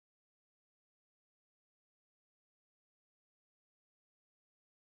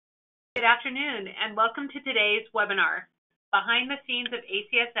Good afternoon, and welcome to today's webinar, Behind the Scenes of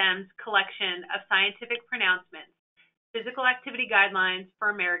ACSM's collection of scientific pronouncements, Physical Activity Guidelines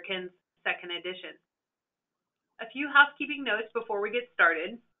for Americans, 2nd edition. A few housekeeping notes before we get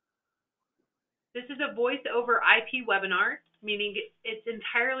started. This is a voice over IP webinar, meaning it's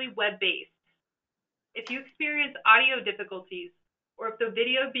entirely web-based. If you experience audio difficulties, or if the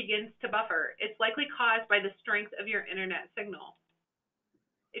video begins to buffer, it's likely caused by the strength of your internet signal.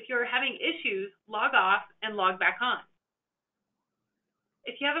 If you're having issues, log off and log back on.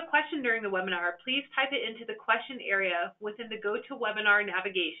 If you have a question during the webinar, please type it into the question area within the GoToWebinar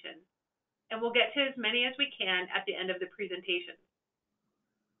navigation, and we'll get to as many as we can at the end of the presentation.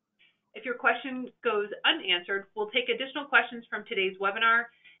 If your question goes unanswered, we'll take additional questions from today's webinar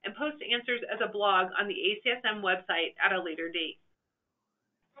and post answers as a blog on the ACSM website at a later date.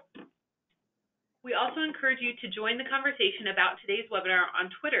 We also encourage you to join the conversation about today's webinar on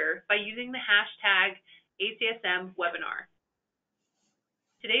Twitter by using the hashtag ACSMWebinar.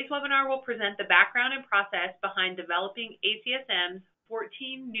 Today's webinar will present the background and process behind developing ACSM's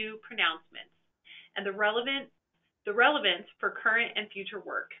 14 new pronouncements and the relevance for current and future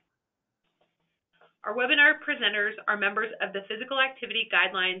work. Our webinar presenters are members of the Physical Activity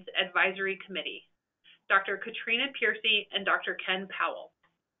Guidelines Advisory Committee, Dr. Katrina Piercy and Dr. Ken Powell.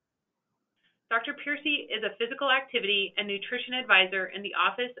 Dr. Piercy is a physical activity and nutrition advisor in the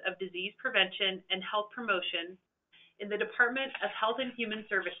Office of Disease Prevention and Health Promotion in the Department of Health and Human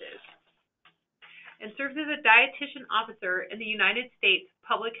Services and serves as a dietitian officer in the United States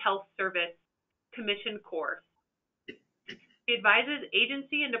Public Health Service Commission Corps. He advises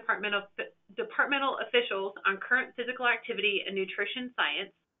agency and departmental officials on current physical activity and nutrition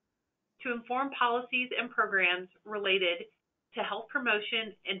science to inform policies and programs related to health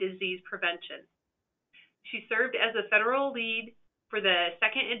promotion and disease prevention. She served as the federal lead for the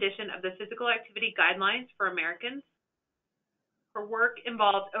 2nd edition of the Physical Activity Guidelines for Americans. Her work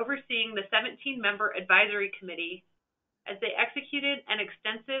involved overseeing the 17-member advisory committee as they executed an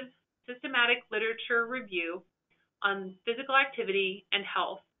extensive systematic literature review on physical activity and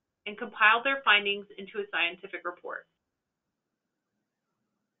health and compiled their findings into a scientific report.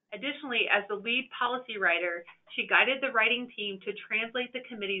 Additionally, as the lead policy writer, she guided the writing team to translate the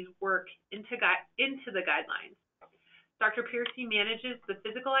committee's work into the guidelines. Dr. Piercy manages the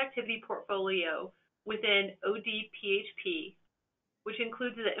physical activity portfolio within ODPHP, which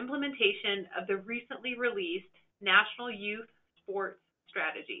includes the implementation of the recently released National Youth Sports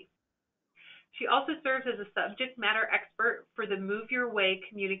Strategy. She also serves as a subject matter expert for the Move Your Way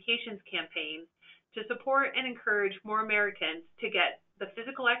communications campaign to support and encourage more Americans to get the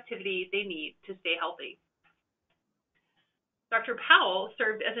physical activity they need to stay healthy. Dr. Powell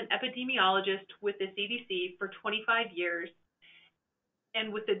served as an epidemiologist with the CDC for 25 years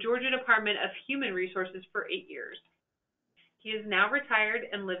and with the Georgia Department of Human Resources for 8 years. He is now retired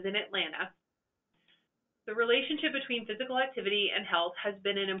and lives in Atlanta. The relationship between physical activity and health has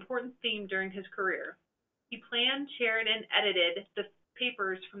been an important theme during his career. He planned, chaired, and edited the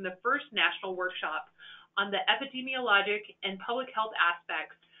papers from the first national workshop on the epidemiologic and public health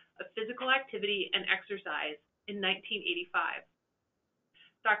aspects of physical activity and exercise in 1985.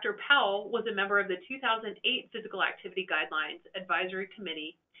 Dr. Powell was a member of the 2008 Physical Activity Guidelines Advisory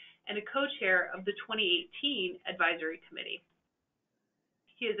Committee and a co-chair of the 2018 Advisory Committee.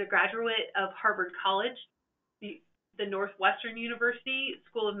 He is a graduate of Harvard College, the Northwestern University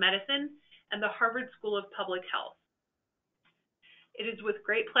School of Medicine, and the Harvard School of Public Health. It is with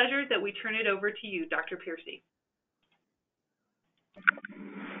great pleasure that we turn it over to you, Dr. Piercy.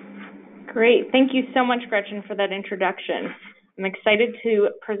 Great. Thank you so much, Gretchen, for that introduction. I'm excited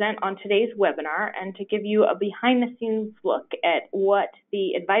to present on today's webinar and to give you a behind-the-scenes look at what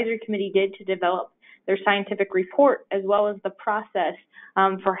the advisory committee did to develop their scientific report, as well as the process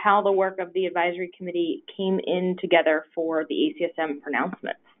for how the work of the advisory committee came in together for the ACSM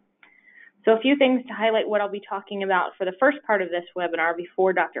pronouncements. So a few things to highlight what I'll be talking about for the first part of this webinar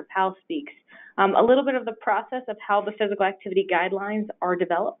before Dr. Powell speaks. A little bit of the process of how the physical activity guidelines are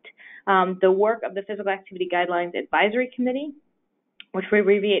developed, the work of the Physical Activity Guidelines Advisory Committee, which we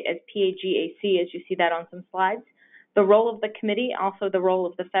abbreviate as PAGAC as you see that on some slides, the role of the committee, also the role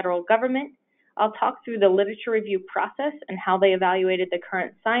of the federal government. I'll talk through the literature review process and how they evaluated the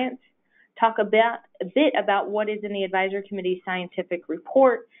current science, talk a bit about what is in the advisory committee's scientific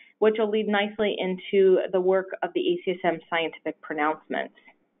report, which will lead nicely into the work of the ACSM scientific pronouncements.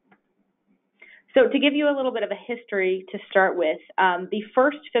 So to give you a little bit of a history to start with, the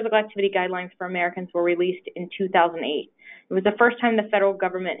first physical activity guidelines for Americans were released in 2008. It was the first time the federal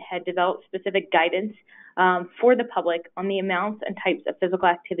government had developed specific guidance for the public on the amounts and types of physical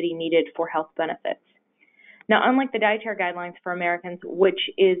activity needed for health benefits. Now, unlike the dietary guidelines for Americans, which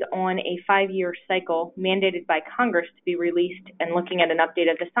is on a 5-year cycle mandated by Congress to be released and looking at an update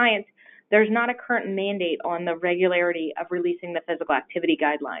of the science, there's not a current mandate on the regularity of releasing the physical activity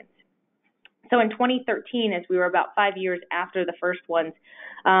guidelines. So in 2013, as we were about 5 years after the first ones,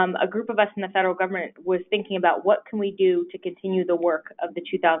 a group of us in the federal government was thinking about what can we do to continue the work of the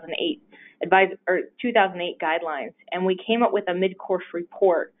 2008 guidelines, and we came up with a mid-course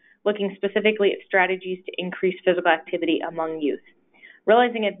report looking specifically at strategies to increase physical activity among youth.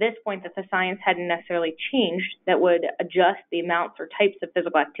 Realizing at this point that the science hadn't necessarily changed that would adjust the amounts or types of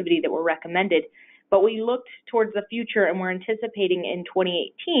physical activity that were recommended, but we looked towards the future and we're anticipating in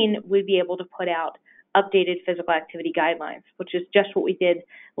 2018 we'd be able to put out updated physical activity guidelines, which is just what we did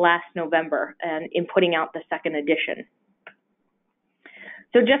last November and in putting out the second edition.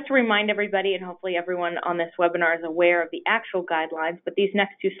 So just to remind everybody, and hopefully everyone on this webinar is aware of the actual guidelines, but these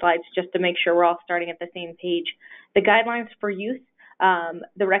next two slides just to make sure we're all starting at the same page. The guidelines for youth,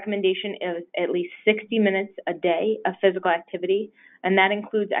 the recommendation is at least 60 minutes a day of physical activity, and that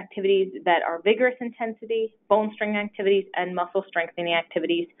includes activities that are vigorous intensity, bone strengthening activities, and muscle strengthening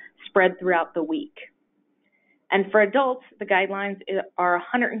activities spread throughout the week. And for adults, the guidelines are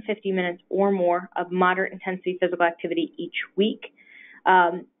 150 minutes or more of moderate intensity physical activity each week,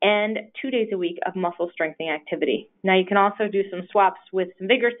 and 2 days a week of muscle strengthening activity. Now, you can also do some swaps with some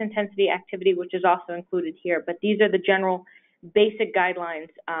vigorous intensity activity, which is also included here, but these are the general basic guidelines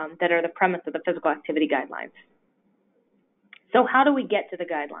that are the premise of the physical activity guidelines. So how do we get to the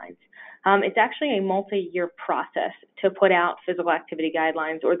guidelines? It's actually a multi-year process to put out physical activity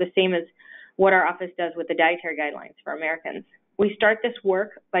guidelines, or the same as what our office does with the dietary guidelines for Americans. We start this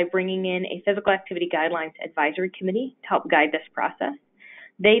work by bringing in a physical activity guidelines advisory committee to help guide this process.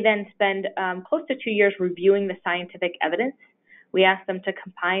 They then spend close to 2 years reviewing the scientific evidence. We ask them to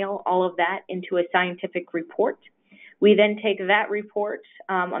compile all of that into a scientific report. We then take that report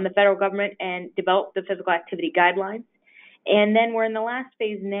on the federal government and develop the physical activity guidelines. And then we're in the last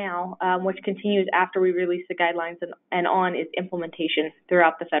phase now, which continues after we release the guidelines and on is implementation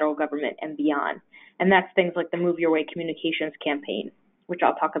throughout the federal government and beyond. And that's things like the Move Your Way communications campaign, which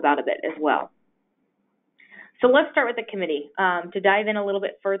I'll talk about a bit as well. So let's start with the committee to dive in a little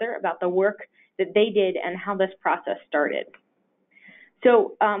bit further about the work that they did and how this process started.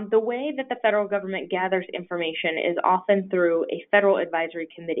 So the way that the federal government gathers information is often through a federal advisory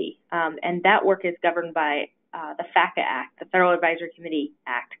committee, and that work is governed by the FACA Act, the Federal Advisory Committee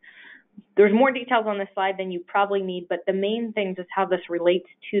Act. There's more details on this slide than you probably need, but the main things is how this relates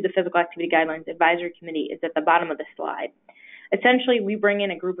to the Physical Activity Guidelines Advisory Committee is at the bottom of the slide. Essentially, we bring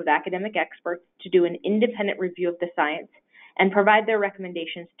in a group of academic experts to do an independent review of the science and provide their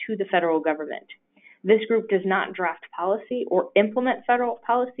recommendations to the federal government. This group does not draft policy or implement federal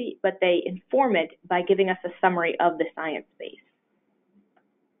policy, but they inform it by giving us a summary of the science base.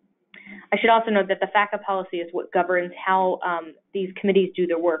 I should also note that the FACA policy is what governs how these committees do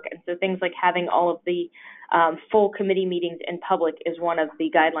their work, and so things like having all of the full committee meetings in public is one of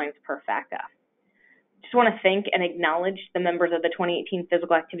the guidelines per FACA. Just want to thank and acknowledge the members of the 2018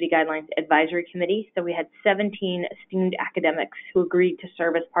 Physical Activity Guidelines Advisory Committee. So we had 17 esteemed academics who agreed to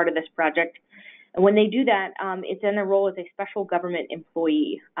serve as part of this project. And when they do that, it's in their role as a special government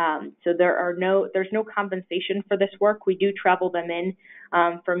employee. So there's no compensation for this work. We do travel them in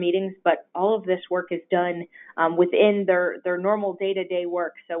for meetings, but all of this work is done within their normal day-to-day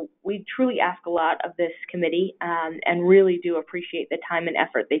work. So we truly ask a lot of this committee and really do appreciate the time and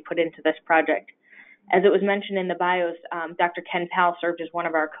effort they put into this project. As it was mentioned in the bios, Dr. Ken Powell served as one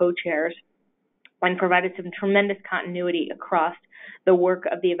of our co-chairs and provided some tremendous continuity across the work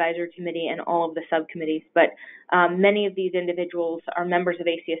of the advisory committee and all of the subcommittees. But many of these individuals are members of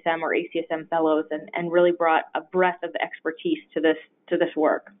ACSM or ACSM fellows and really brought a breadth of expertise to this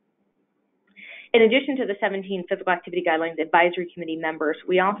work. In addition to the 17 Physical Activity Guidelines Advisory Committee members,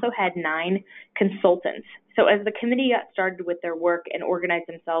 we also had 9 consultants. So as the committee got started with their work and organized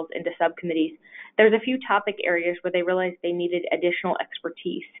themselves into subcommittees, there's a few topic areas where they realized they needed additional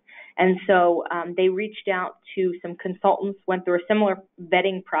expertise. And so they reached out to some consultants, went through a similar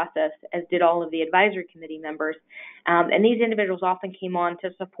vetting process as did all of the advisory committee members. And these individuals often came on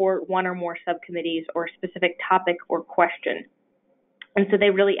to support one or more subcommittees or a specific topic or question. And so they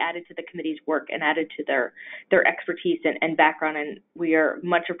really added to the committee's work and added to their expertise and background, and we are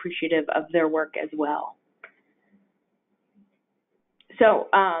much appreciative of their work as well. So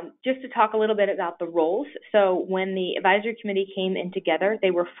just to talk a little bit about the roles. So when the advisory committee came in together,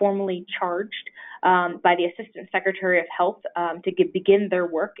 they were formally charged by the Assistant Secretary of Health to begin their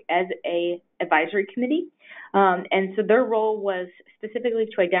work as a advisory committee. And so their role was specifically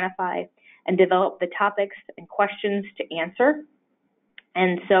to identify and develop the topics and questions to answer.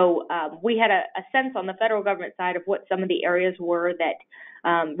 And so we had a sense on the federal government side of what some of the areas were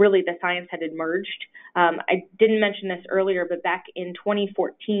that really the science had emerged. I didn't mention this earlier, but back in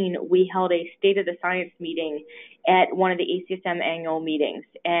 2014, we held a State of the Science meeting at one of the ACSM annual meetings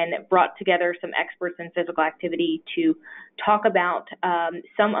and brought together some experts in physical activity to talk about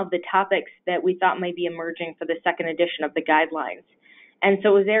some of the topics that we thought might be emerging for the second edition of the guidelines. And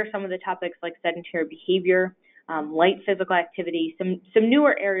so was there some of the topics like sedentary behavior, light physical activity, some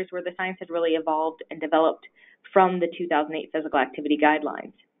newer areas where the science had really evolved and developed from the 2008 physical activity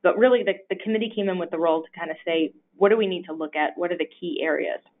guidelines. But really the committee came in with the role to kind of say, what do we need to look at? What are the key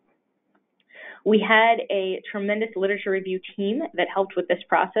areas? We had a tremendous literature review team that helped with this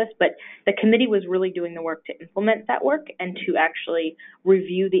process, but the committee was really doing the work to implement that work and to actually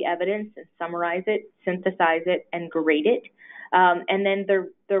review the evidence and summarize it, synthesize it, and grade it. And then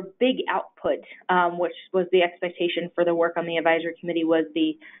their big output, which was the expectation for the work on the advisory committee, was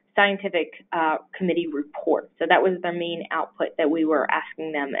the scientific committee report. So that was their main output that we were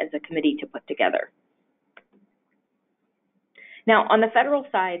asking them as a committee to put together. Now, on the federal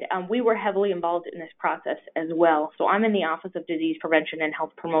side, we were heavily involved in this process as well. So I'm in the Office of Disease Prevention and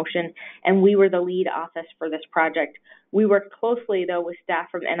Health Promotion, and we were the lead office for this project. We worked closely, though, with staff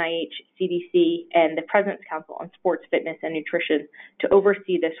from NIH, CDC, and the President's Council on Sports, Fitness, and Nutrition to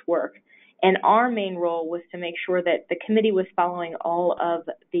oversee this work. And our main role was to make sure that the committee was following all of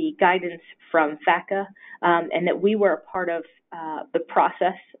the guidance from FACA and that we were a part of the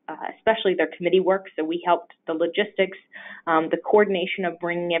process, especially their committee work. So we helped the logistics, the coordination of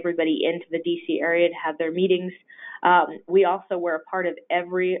bringing everybody into the DC area to have their meetings. We also were a part of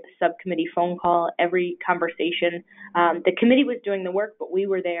every subcommittee phone call, every conversation. The committee was doing the work, but we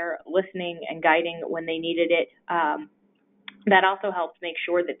were there listening and guiding when they needed it. That also helped make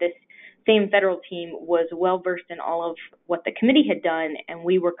sure that this same federal team was well-versed in all of what the committee had done, and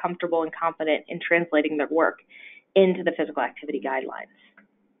we were comfortable and confident in translating their work into the physical activity guidelines.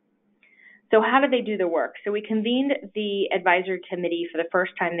 So how did they do their work? So we convened the advisory committee for the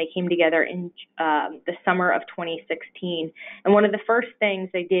first time. They came together in the summer of 2016, and one of the first things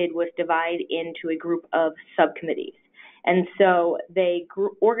they did was divide into a group of subcommittees. And so they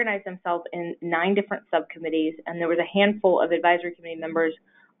organized themselves in 9 different subcommittees, and there was a handful of advisory committee members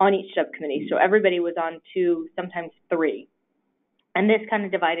on each subcommittee. So everybody was on 2, sometimes 3. And this kind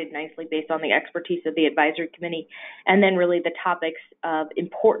of divided nicely based on the expertise of the advisory committee and then really the topics of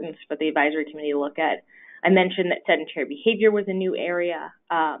importance for the advisory committee to look at. I mentioned that sedentary behavior was a new area.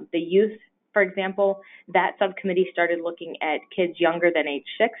 The youth, for example, that subcommittee started looking at kids younger than age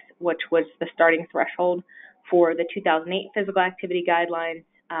 6, which was the starting threshold for the 2008 physical activity guidelines.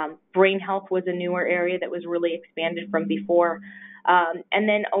 Brain health was a newer area that was really expanded from before. And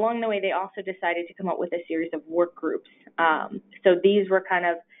then along the way, they also decided to come up with a series of work groups. So these were kind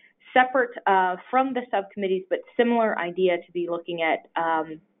of separate from the subcommittees, but similar idea to be looking at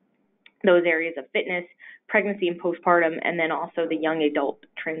those areas of fitness, pregnancy and postpartum, and then also the young adult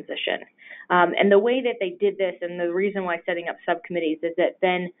transition. And the way that they did this, and the reason why setting up subcommittees is that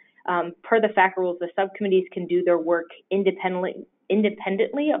then per the FACA rules, the subcommittees can do their work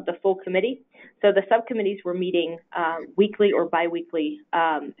independently of the full committee. So the subcommittees were meeting weekly or biweekly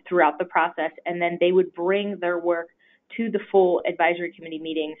throughout the process, and then they would bring their work to the full advisory committee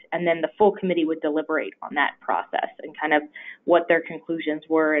meetings, and then the full committee would deliberate on that process and kind of what their conclusions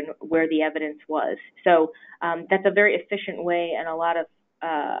were and where the evidence was. So that's a very efficient way, and a lot of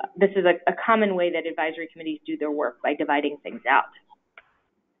this is a common way that advisory committees do their work by dividing things out.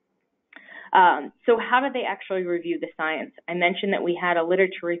 So how did they actually review the science? I mentioned that we had a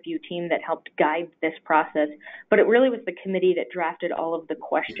literature review team that helped guide this process, but it really was the committee that drafted all of the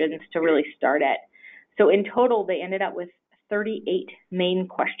questions to really start at. So in total, they ended up with 38 main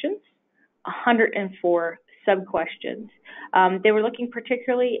questions, 104 sub-questions. They were looking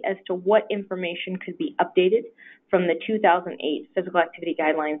particularly as to what information could be updated from the 2008 Physical Activity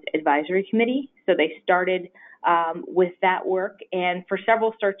Guidelines Advisory Committee. So they started with that work, and for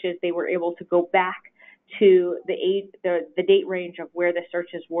several searches, they were able to go back to the date range of where the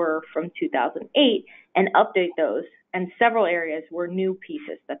searches were from 2008 and update those, and several areas were new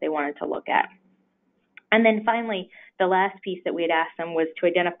pieces that they wanted to look at. And then finally, the last piece that we had asked them was to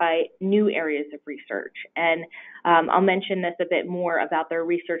identify new areas of research. And I'll mention this a bit more about their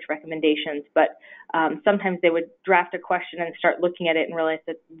research recommendations, but sometimes they would draft a question and start looking at it and realize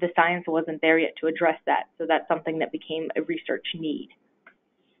that the science wasn't there yet to address that. So that's something that became a research need.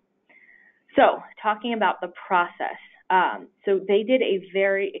 So talking about the process. So they did a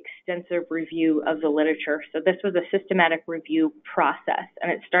very extensive review of the literature. So this was a systematic review process, and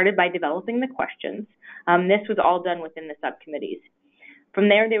it started by developing the questions. This was all done within the subcommittees. From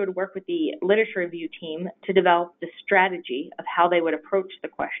there, they would work with the literature review team to develop the strategy of how they would approach the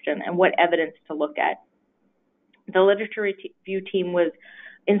question and what evidence to look at. The literature review team was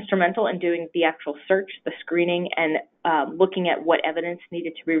instrumental in doing the actual search, the screening, and looking at what evidence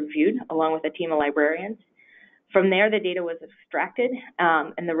needed to be reviewed, along with a team of librarians. From there, the data was extracted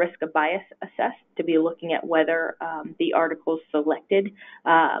and the risk of bias assessed to be looking at whether the articles selected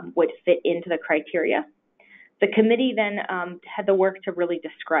would fit into the criteria. The committee then had the work to really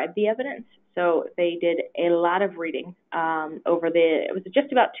describe the evidence. So they did a lot of reading it was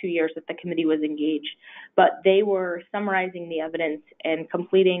just about 2 years that the committee was engaged, but they were summarizing the evidence and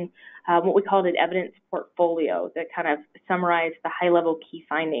completing what we called an evidence portfolio that kind of summarized the high-level key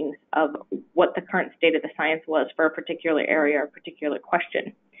findings of what the current state of the science was for a particular area or a particular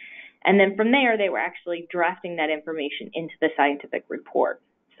question. And then from there, they were actually drafting that information into the scientific report.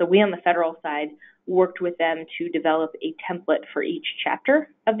 So we on the federal side worked with them to develop a template for each chapter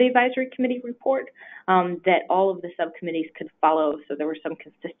of the advisory committee report that all of the subcommittees could follow, so there was some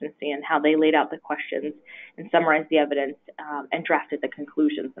consistency in how they laid out the questions and summarized the evidence and drafted the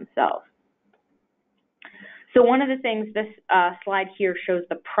conclusions themselves. So one of the things, this slide here shows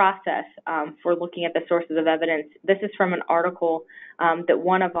the process for looking at the sources of evidence. This is from an article that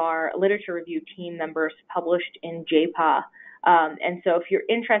one of our literature review team members published in JPA. And so if you're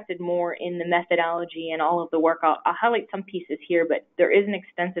interested more in the methodology and all of the work, I'll highlight some pieces here, but there is an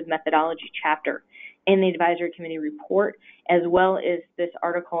extensive methodology chapter in the advisory committee report, as well as this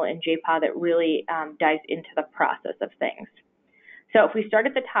article in JPA that really dives into the process of things. So if we start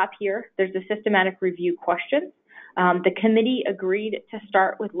at the top here, there's a systematic review question. The committee agreed to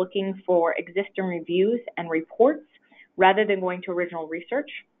start with looking for existing reviews and reports rather than going to original research,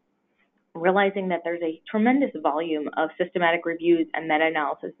 realizing that there's a tremendous volume of systematic reviews and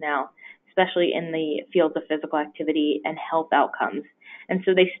meta-analysis now, especially in the fields of physical activity and health outcomes. And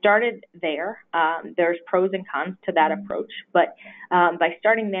so they started there. There's pros and cons to that approach, but by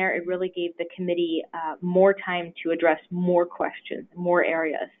starting there, it really gave the committee more time to address more questions, more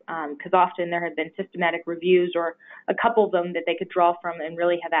areas, because often there had been systematic reviews or a couple of them that they could draw from and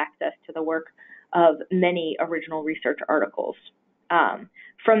really have access to the work of many original research articles.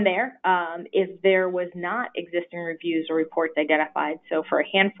 From there, if there was not existing reviews or reports identified, so for a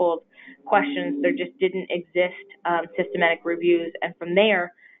handful of questions, there just didn't exist systematic reviews, and from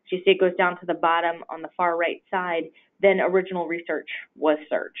there, as you see, it goes down to the bottom on the far right side, then original research was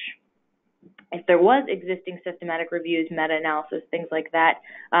searched. If there was existing systematic reviews, meta-analysis, things like that,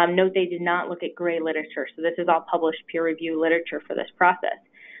 note they did not look at gray literature, so this is all published peer-reviewed literature for this process.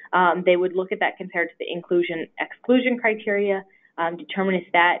 They would look at that compared to the inclusion-exclusion criteria, determine if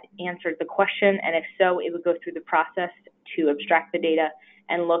that answered the question, and if so, it would go through the process to abstract the data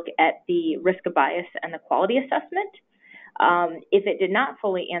and look at the risk of bias and the quality assessment. If it did not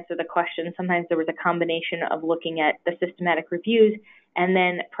fully answer the question, sometimes there was a combination of looking at the systematic reviews and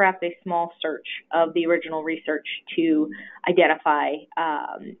then perhaps a small search of the original research to identify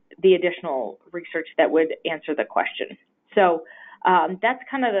the additional research that would answer the question. So that's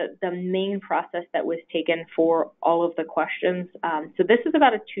kind of the main process that was taken for all of the questions. So this is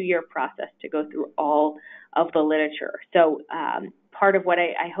about a 2-year process to go through all of the literature. So part of what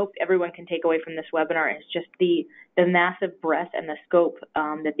I hope everyone can take away from this webinar is just the massive breadth and the scope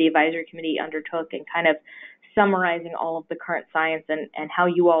that the advisory committee undertook, and kind of summarizing all of the current science and how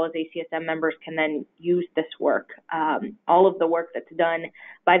you all as ACSM members can then use this work. All of the work that's done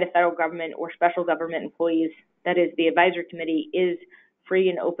by the federal government or special government employees, that is the advisory committee, is free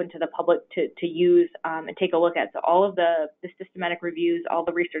and open to the public to use and take a look at. So all of the systematic reviews, all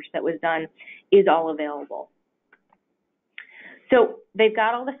the research that was done is all available. So they've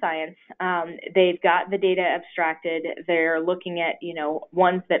got all the science, they've got the data abstracted, they're looking at,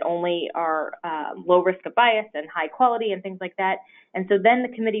 ones that only are low risk of bias and high quality and things like that. And so then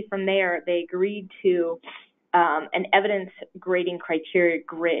the committee from there, they agreed to an evidence grading criteria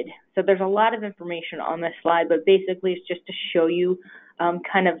grid. So there's a lot of information on this slide, but basically it's just to show you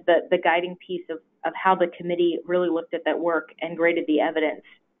kind of the guiding piece of how the committee really looked at that work and graded the evidence.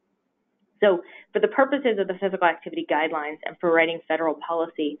 So for the purposes of the physical activity guidelines and for writing federal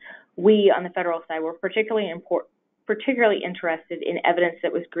policy, we on the federal side were particularly interested in evidence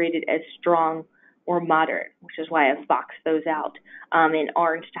that was graded as strong or moderate, which is why I've boxed those out in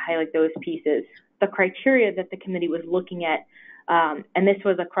orange to highlight those pieces. The criteria that the committee was looking at, and this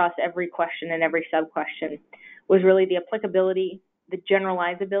was across every question and every sub-question, was really the applicability, the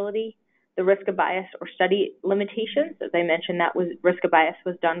generalizability, the risk of bias or study limitations. As I mentioned, that was risk of bias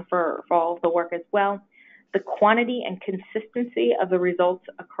was done for all of the work as well. The quantity and consistency of the results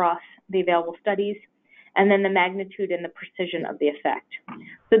across the available studies, and then the magnitude and the precision of the effect.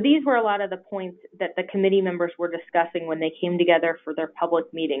 So these were a lot of the points that the committee members were discussing when they came together for their public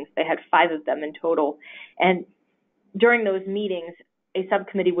meetings. They had 5 of them in total. And during those meetings, a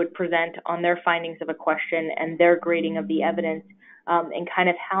subcommittee would present on their findings of a question and their grading of the evidence and kind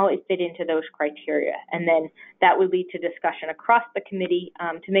of how it fit into those criteria. And then that would lead to discussion across the committee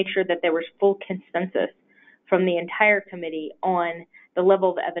to make sure that there was full consensus from the entire committee on the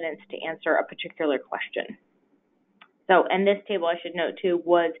level of evidence to answer a particular question. So, and this table, I should note too,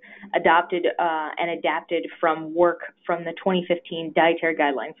 was adopted and adapted from work from the 2015 Dietary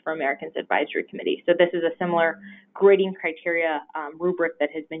Guidelines for Americans Advisory Committee. So this is a similar grading criteria rubric that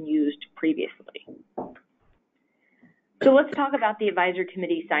has been used previously. So let's talk about the Advisory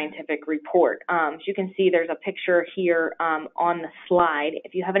Committee scientific report. As you can see, there's a picture here on the slide.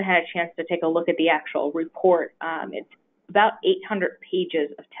 If you haven't had a chance to take a look at the actual report, it's about 800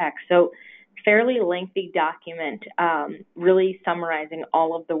 pages of text. So fairly lengthy document, really summarizing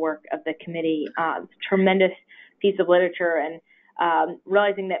all of the work of the committee. Tremendous piece of literature, and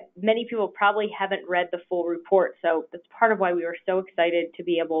realizing that many people probably haven't read the full report. So that's part of why we were so excited to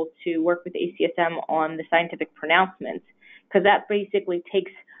be able to work with ACSM on the scientific pronouncements, because that basically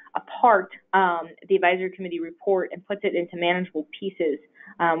takes apart the advisory committee report and puts it into manageable pieces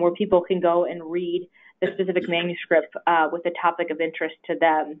where people can go and read the specific manuscript with a topic of interest to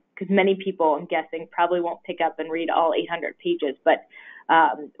them, because many people, I'm guessing, probably won't pick up and read all 800 pages, but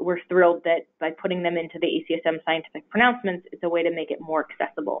we're thrilled that by putting them into the ACSM scientific pronouncements, it's a way to make it more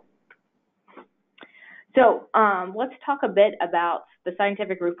accessible. So let's talk a bit about the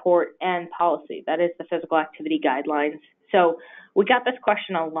scientific report and policy, that is the physical activity guidelines. So we got this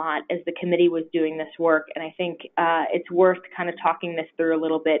question a lot as the committee was doing this work, and I think it's worth kind of talking this through a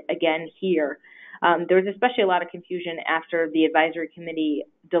little bit again here. There was especially a lot of confusion after the advisory committee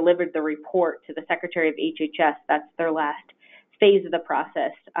delivered the report to the Secretary of HHS. That's their last phase of the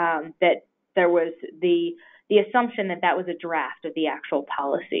process, that there was the assumption that that was a draft of the actual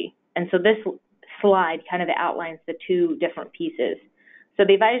policy. And so this slide kind of outlines the 2 different pieces. So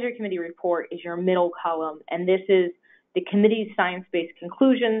the advisory committee report is your middle column, and this is the committee's science-based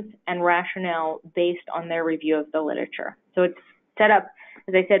conclusions and rationale based on their review of the literature. So it's set up,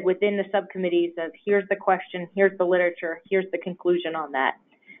 as I said, within the subcommittees of here's the question, here's the literature, here's the conclusion on that.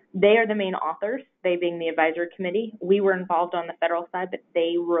 They are the main authors, they being the advisory committee. We were involved on the federal side, but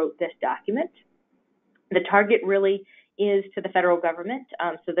they wrote this document. The target really is to the federal government.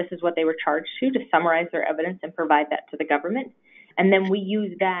 So this is what they were charged to summarize their evidence and provide that to the government. And then we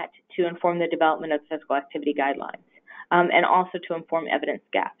use that to inform the development of the physical activity guidelines and also to inform evidence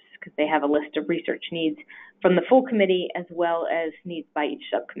gaps, because they have a list of research needs from the full committee as well as needs by each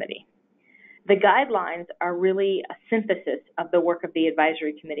subcommittee. The guidelines are really a synthesis of the work of the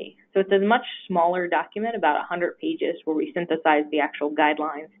advisory committee. So it's a much smaller document, about 100 pages, where we synthesize the actual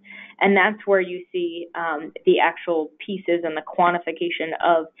guidelines. And that's where you see the actual pieces and the quantification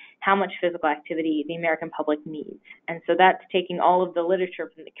of how much physical activity the American public needs. And so that's taking all of the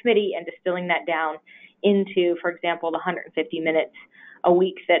literature from the committee and distilling that down into, for example, the 150 minutes a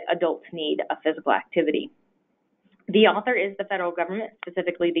week that adults need of physical activity. The author is the federal government,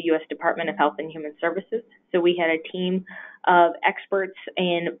 specifically the U.S. Department of Health and Human Services. So we had a team of experts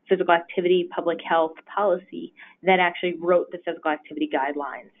in physical activity, public health policy that actually wrote the physical activity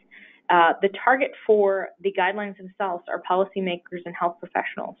guidelines. The target for the guidelines themselves are policymakers and health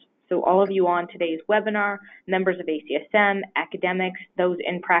professionals. So all of you on today's webinar, members of ACSM, academics, those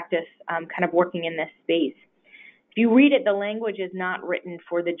in practice, kind of working in this space. If you read it, the language is not written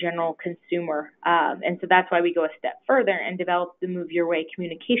for the general consumer, and so that's why we go a step further and develop the Move Your Way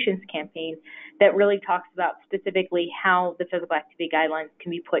communications campaign that really talks about specifically how the physical activity guidelines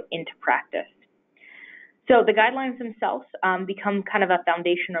can be put into practice. So the guidelines themselves become kind of a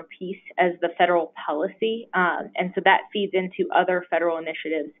foundational piece as the federal policy, and so that feeds into other federal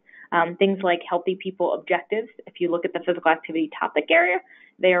initiatives. Things like Healthy People Objectives. If you look at the physical activity topic area,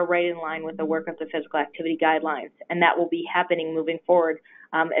 they are right in line with the work of the physical activity guidelines, and that will be happening moving forward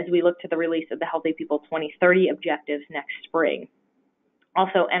as we look to the release of the Healthy People 2030 objectives next spring.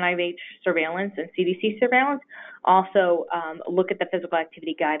 Also NIH surveillance and CDC surveillance. Also look at the physical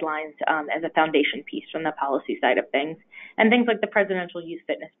activity guidelines as a foundation piece from the policy side of things. And things like the Presidential Youth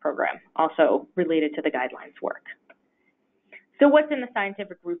Fitness Program, also related to the guidelines work. So what's in the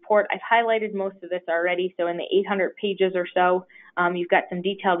scientific report? I've highlighted most of this already. So in the 800 pages or so, you've got some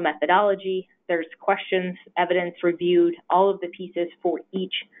detailed methodology. There's questions, evidence reviewed, all of the pieces for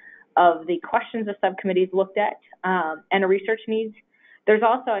each of the questions the subcommittees looked at and a research needs. There's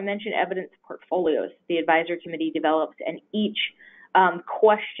also, I mentioned, evidence portfolios the advisory committee develops, and each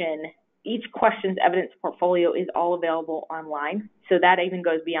question's evidence portfolio is all available online. So that even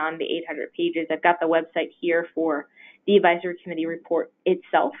goes beyond the 800 pages. I've got the website here for the advisory committee report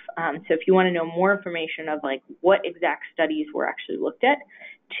itself. So if you want to know more information of like what exact studies were actually looked at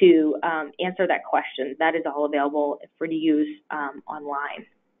to answer that question, that is all available for to use online.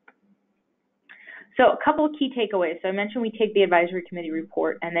 So a couple of key takeaways. So I mentioned we take the advisory committee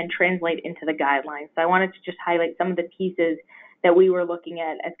report and then translate into the guidelines. So I wanted to just highlight some of the pieces that we were looking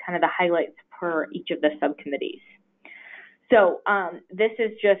at as kind of the highlights per each of the subcommittees. So this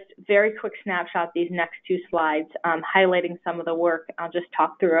is just very quick snapshot, these next two slides, highlighting some of the work. I'll just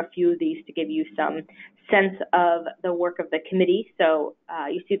talk through a few of these to give you some sense of the work of the committee. So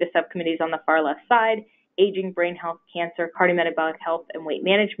you see the subcommittees on the far left side: aging, brain health, cancer, cardiometabolic health, and weight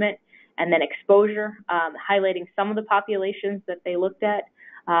management. And then exposure, highlighting some of the populations that they looked at.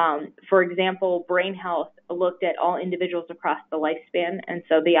 For example, brain health looked at all individuals across the lifespan. And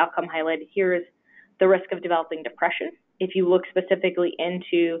so the outcome highlighted here is the risk of developing depression. If you look specifically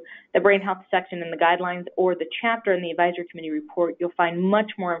into the brain health section in the guidelines or the chapter in the advisory committee report, you'll find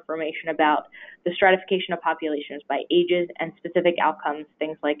much more information about the stratification of populations by ages and specific outcomes,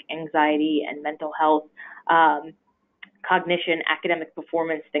 things like anxiety and mental health, cognition, academic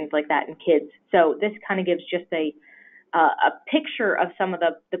performance, things like that in kids. So this kind of gives just a picture of some of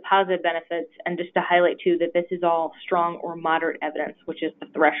the positive benefits, and just to highlight too that this is all strong or moderate evidence, which is the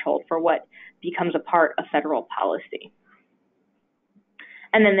threshold for what becomes a part of federal policy.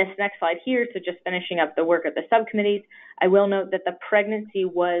 And then this next slide here, so just finishing up the work of the subcommittees, I will note that the pregnancy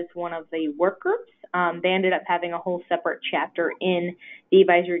was one of the work groups. They ended up having a whole separate chapter in the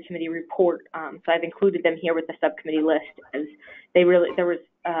advisory committee report. So I've included them here with the subcommittee list, as there was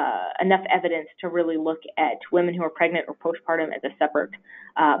enough evidence to really look at women who are pregnant or postpartum as a separate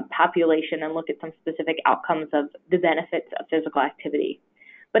population and look at some specific outcomes of the benefits of physical activity.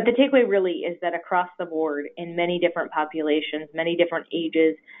 But the takeaway really is that across the board, in many different populations, many different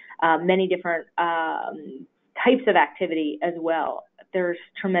ages, many different types of activity as well, there's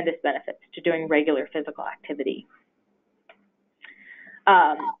tremendous benefits to doing regular physical activity.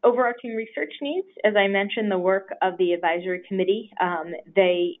 Overarching research needs, as I mentioned, the work of the advisory committee,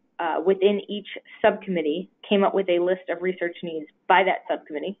 they, within each subcommittee, came up with a list of research needs by that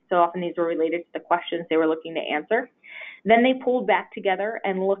subcommittee. So often these were related to the questions they were looking to answer. Then they pulled back together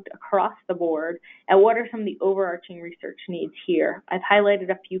and looked across the board at what are some of the overarching research needs here. I've highlighted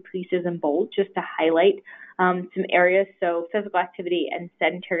a few pieces in bold just to highlight some areas. So physical activity and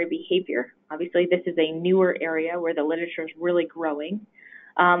sedentary behavior. Obviously, this is a newer area where the literature is really growing.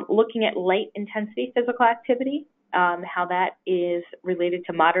 Looking at light intensity physical activity, how that is related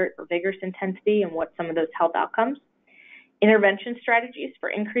to moderate or vigorous intensity and what some of those health outcomes. Intervention strategies for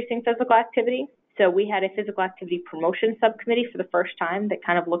increasing physical activity. So we had a physical activity promotion subcommittee for the first time that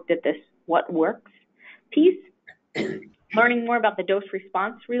kind of looked at this what works piece, learning more about the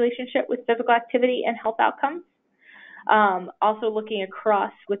dose-response relationship with physical activity and health outcomes. Also looking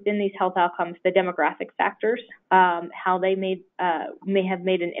across within these health outcomes, the demographic factors, how they may have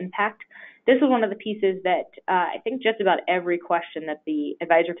made an impact. This was one of the pieces that I think just about every question that the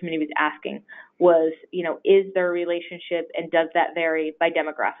advisory committee was asking was, is there a relationship and does that vary by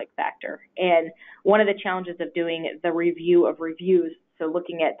demographic factor? And one of the challenges of doing the review of reviews, so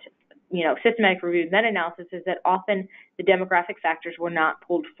looking at systematic review meta-analysis, is that often the demographic factors were not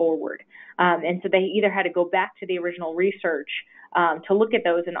pulled forward. And so they either had to go back to the original research to look at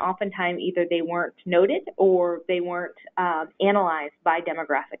those, and oftentimes either they weren't noted or they weren't analyzed by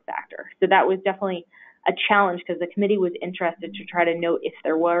demographic factor. So that was definitely a challenge because the committee was interested to try to note if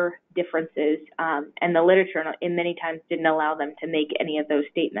there were differences, and the literature in many times didn't allow them to make any of those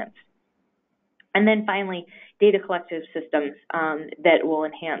statements. And then finally, data collective systems that will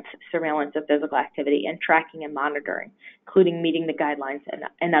enhance surveillance of physical activity and tracking and monitoring, including meeting the guidelines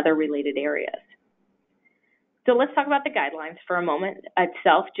and other related areas. So let's talk about the guidelines for a moment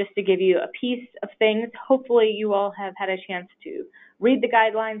itself, just to give you a piece of things. Hopefully you all have had a chance to read the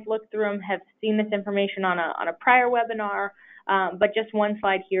guidelines, look through them, have seen this information on a prior webinar, but just one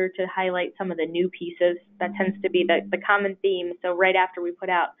slide here to highlight some of the new pieces. That tends to be the common theme. So right after we put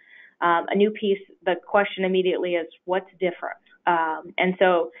out a new piece, the question immediately is, what's different? And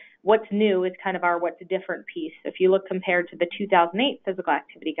so what's new is kind of our what's different piece. If you look compared to the 2008 physical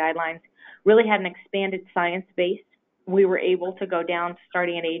activity guidelines, really had an expanded science base. We were able to go down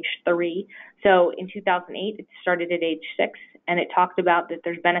starting at age 3. So in 2008, it started at age 6, and it talked about that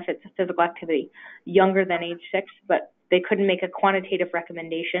there's benefits of physical activity younger than age 6, but they couldn't make a quantitative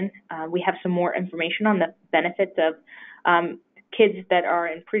recommendation. We have some more information on the benefits of kids that are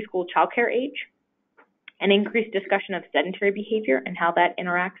in preschool childcare age, an increased discussion of sedentary behavior and how that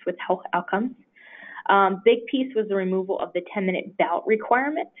interacts with health outcomes. Big piece was the removal of the 10-minute bout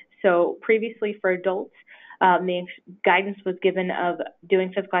requirement. So previously for adults, the guidance was given of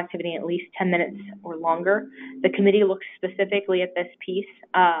doing physical activity at least 10 minutes or longer. The committee looked specifically at this piece.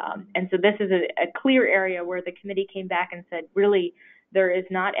 And so this is a clear area where the committee came back and said, really, there is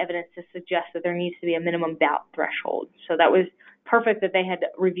not evidence to suggest that there needs to be a minimum bout threshold. So that was perfect that they had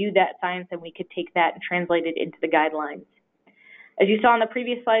reviewed that science and we could take that and translate it into the guidelines. As you saw on the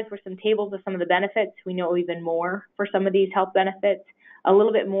previous slides were some tables of some of the benefits. We know even more for some of these health benefits. A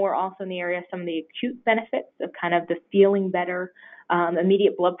little bit more also in the area of some of the acute benefits of kind of the feeling better,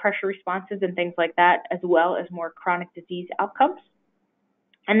 immediate blood pressure responses and things like that, as well as more chronic disease outcomes.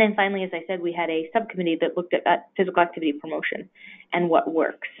 And then finally, as I said, we had a subcommittee that looked at that physical activity promotion and what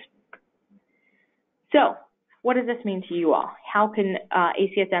works. So what does this mean to you all? How can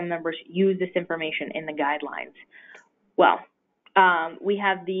ACSM members use this information in the guidelines? Well, we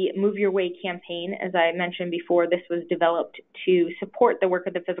have the Move Your Way campaign. As I mentioned before, this was developed to support the work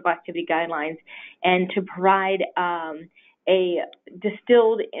of the physical activity guidelines and to provide a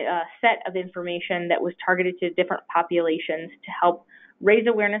distilled set of information that was targeted to different populations to help raise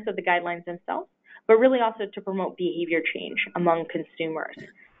awareness of the guidelines themselves, but really also to promote behavior change among consumers.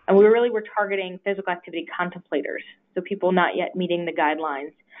 And we really were targeting physical activity contemplators, so people not yet meeting the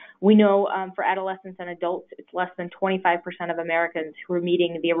guidelines. We know for adolescents and adults, it's less than 25% of Americans who are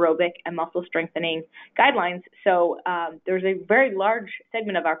meeting the aerobic and muscle strengthening guidelines. So there's a very large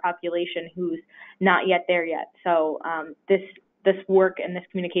segment of our population who's not yet there yet. So this work and this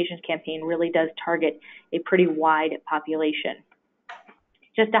communications campaign really does target a pretty wide population.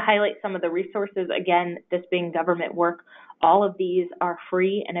 Just to highlight some of the resources, again, this being government work, all of these are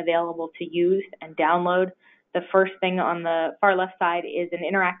free and available to use and download. The first thing on the far left side is an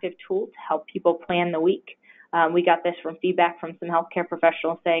interactive tool to help people plan the week. We got this from feedback from some healthcare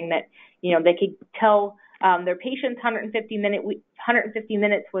professionals saying that, they could tell their patients 150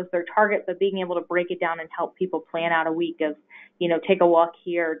 minutes was their target, but being able to break it down and help people plan out a week of, take a walk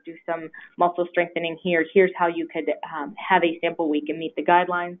here, do some muscle strengthening here. Here's how you could have a sample week and meet the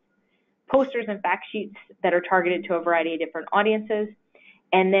guidelines. Posters and fact sheets that are targeted to a variety of different audiences,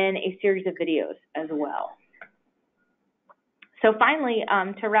 and then a series of videos as well. So finally,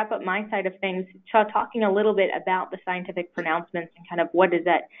 to wrap up my side of things, talking a little bit about the scientific pronouncements and kind of what does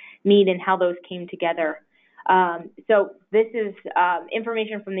that mean and how those came together. So this is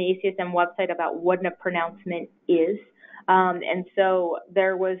information from the ACSM website about what a pronouncement is. And so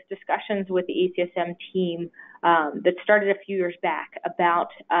there was discussions with the ACSM team that started a few years back about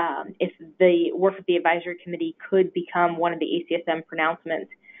if the work of the advisory committee could become one of the ACSM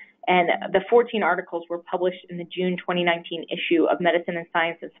pronouncements. And the 14 articles were published in the June 2019 issue of Medicine and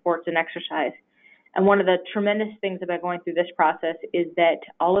Science and Sports and Exercise. And one of the tremendous things about going through this process is that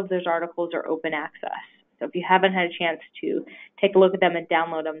all of those articles are open access. So if you haven't had a chance to take a look at them and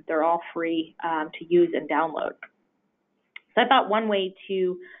download them, they're all free to use and download. So I thought one way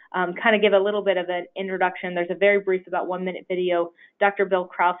to kind of give a little bit of an introduction, there's a very brief, about 1-minute video. Dr. Bill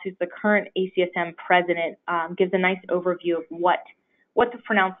Krause, who's the current ACSM president, gives a nice overview of what the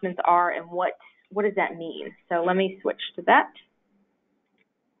pronouncements are and what does that mean. So let me switch to that.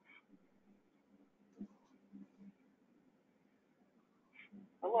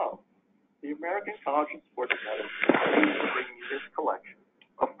 Hello. The American College of Sports Medicine is pleased to bring you this collection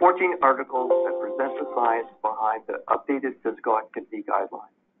of 14 articles that present the science behind the updated physical activity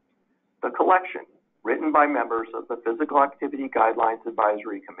guidelines. The collection, written by members of the Physical Activity Guidelines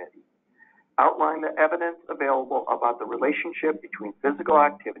Advisory Committee, outline the evidence available about the relationship between physical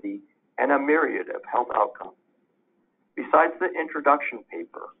activity and a myriad of health outcomes. Besides the introduction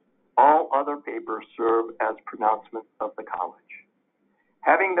paper, all other papers serve as pronouncements of the college.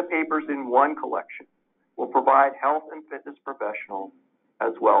 Having the papers in one collection will provide health and fitness professionals,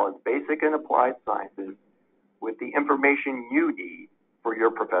 as well as basic and applied sciences, with the information you need for your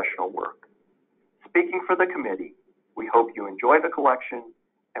professional work. Speaking for the committee, we hope you enjoy the collection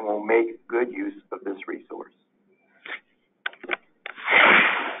and will make good use of this resource.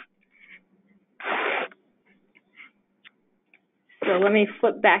 So let me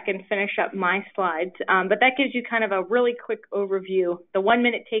flip back and finish up my slides. But that gives you kind of a really quick overview, the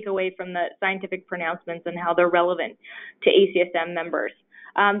 1-minute takeaway from the scientific pronouncements and how they're relevant to ACSM members.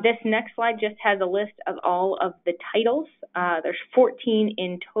 This next slide just has a list of all of the titles. There's 14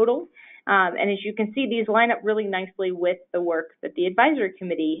 in total. And as you can see, these line up really nicely with the work that the advisory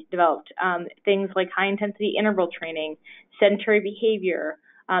committee developed. Things like high intensity interval training, sedentary behavior,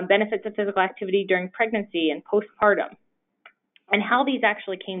 benefits of physical activity during pregnancy and postpartum, and how these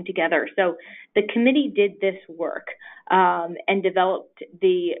actually came together. So the committee did this work and developed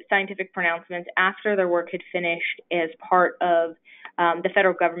the scientific pronouncements after their work had finished as part of the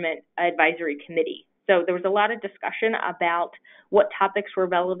federal government advisory committee. So there was a lot of discussion about what topics were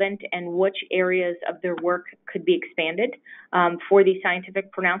relevant and which areas of their work could be expanded for these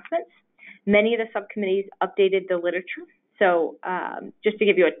scientific pronouncements. Many of the subcommittees updated the literature. So just to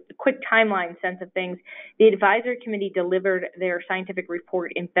give you a quick timeline sense of things, the advisory committee delivered their scientific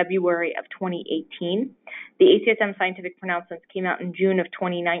report in February of 2018. The ACSM scientific pronouncements came out in June of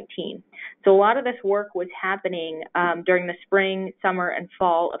 2019. So a lot of this work was happening during the spring, summer, and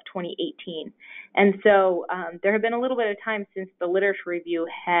fall of 2018. And so there had been a little bit of time since the literature review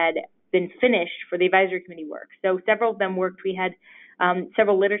had been finished for the advisory committee work. So several of them worked. We had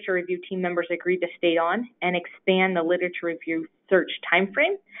several literature review team members agreed to stay on and expand the literature review search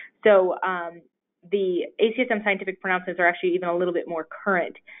timeframe. So the ACSM scientific pronouncements are actually even a little bit more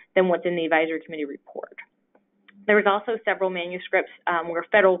current than what's in the advisory committee report. There was also several manuscripts where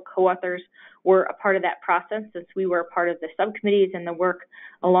federal co-authors were a part of that process, since we were a part of the subcommittees and the work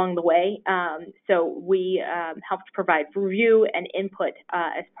along the way. So we helped provide review and input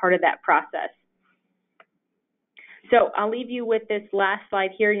as part of that process. So I'll leave you with this last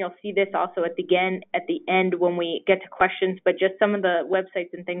slide here, and you'll see this also at the end when we get to questions, but just some of the websites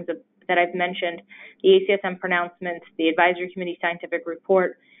and things that I've mentioned, the ACSM pronouncements, the advisory committee scientific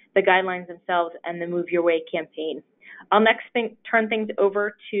report, the guidelines themselves, and the Move Your Way campaign. I'll next turn things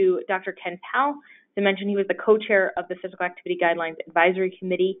over to Dr. Ken Powell. As I mentioned, he was the co-chair of the Physical Activity Guidelines Advisory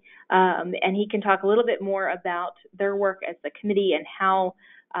Committee, and he can talk a little bit more about their work as the committee and how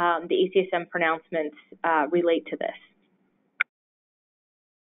the ACSM pronouncements relate to this.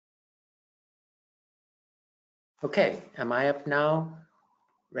 Okay, am I up now?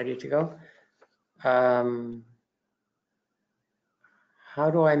 Ready to go? How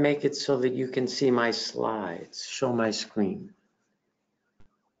do I make it so that you can see my slides, show my screen?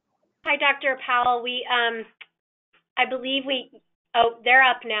 Hi, Dr. Powell. I believe they're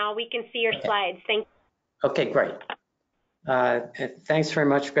up now. We can see your slides. Thank you. Okay, great. Thanks very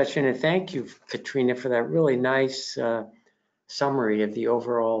much, Gretchen, and thank you, Katrina, for that really nice summary of the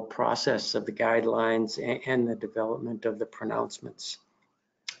overall process of the guidelines and the development of the pronouncements.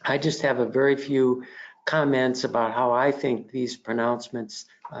 I just have a very few comments about how I think these pronouncements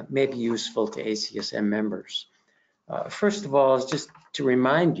may be useful to ACSM members. First of all, is just to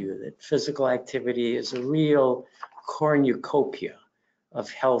remind you that physical activity is a real cornucopia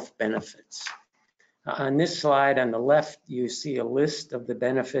of health benefits. On this slide on the left, you see a list of the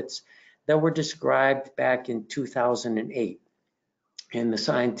benefits that were described back in 2008 in the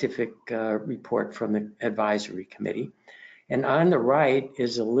scientific report from the advisory committee. And on the right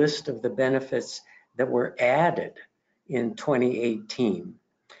is a list of the benefits that were added in 2018.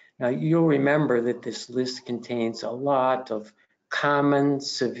 Now, you'll remember that this list contains a lot of common,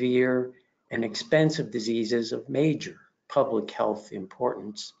 severe, and expensive diseases of major public health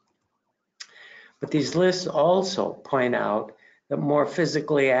importance. But these lists also point out that more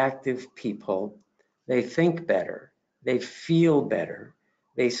physically active people, they think better, they feel better,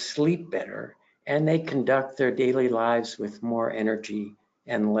 they sleep better, and they conduct their daily lives with more energy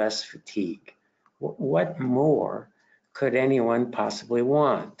and less fatigue. What more could anyone possibly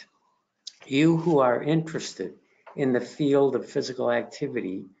want? You who are interested in the field of physical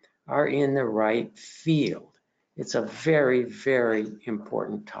activity are in the right field. It's a very, very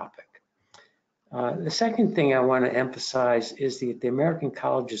important topic. The second thing I want to emphasize is that the American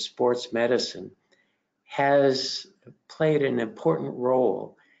College of Sports Medicine has played an important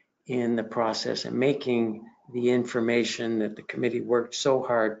role in the process of making the information that the committee worked so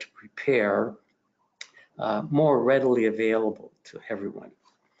hard to prepare more readily available to everyone.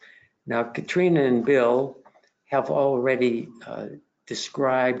 Now, Katrina and Bill have already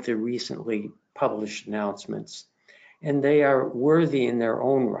described the recently published announcements, and they are worthy in their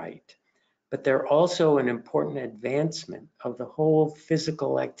own right, but they're also an important advancement of the whole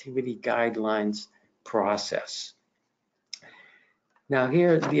physical activity guidelines process. Now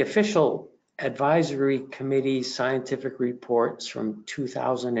here, the official advisory committee scientific reports from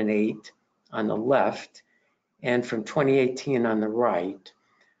 2008 on the left, and from 2018 on the right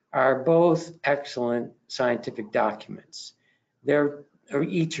are both excellent scientific documents. They're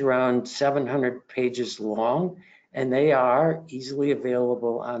each around 700 pages long, and they are easily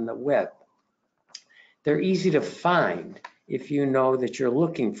available on the web. They're easy to find if you know that you're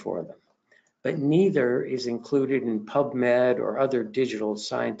looking for them, but neither is included in PubMed or other digital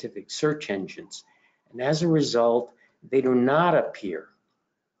scientific search engines. And as a result, they do not appear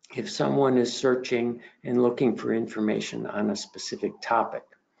if someone is searching and looking for information on a specific topic.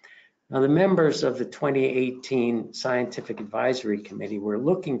 Now, the members of the 2018 Scientific Advisory Committee were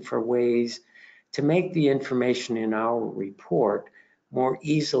looking for ways to make the information in our report more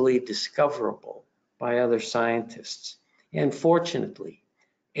easily discoverable by other scientists. And fortunately,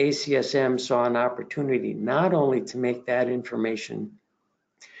 ACSM saw an opportunity not only to make that information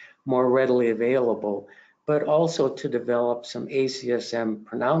more readily available, but also to develop some ACSM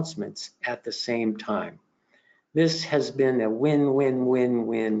pronouncements at the same time. This has been a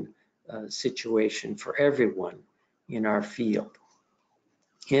win-win-win-win situation for everyone in our field.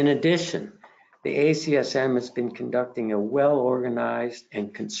 In addition, the ACSM has been conducting a well-organized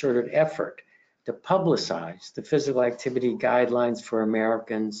and concerted effort to publicize the physical activity guidelines for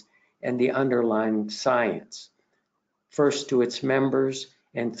Americans and the underlying science, first to its members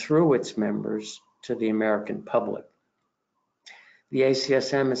and through its members to the American public. The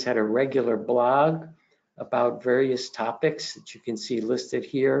ACSM has had a regular blog about various topics that you can see listed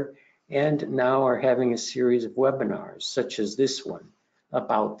here, and now are having a series of webinars, such as this one,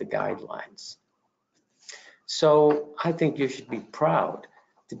 about the guidelines. So I think you should be proud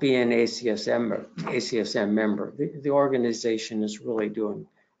to be an ACSM member. The organization is really doing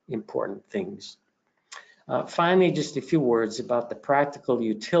important things. Finally, just a few words about the practical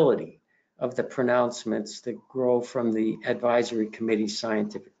utility of the pronouncements that grow from the Advisory Committee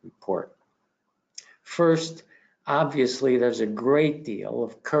scientific report. First, obviously, there's a great deal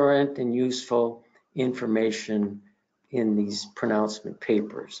of current and useful information in these pronouncement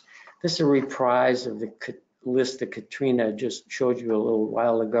papers. This is a reprise of the list that Katrina just showed you a little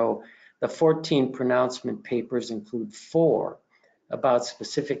while ago. The 14 pronouncement papers include 4 about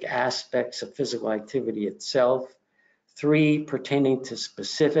specific aspects of physical activity itself, 3 pertaining to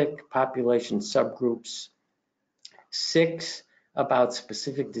specific population subgroups, 6 about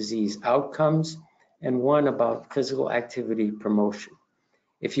specific disease outcomes, and 1 about physical activity promotion.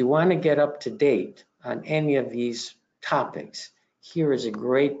 If you want to get up to date on any of these topics, here is a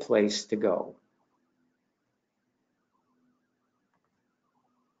great place to go.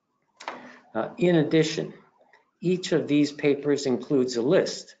 In addition, each of these papers includes a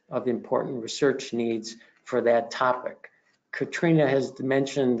list of important research needs for that topic. Katrina has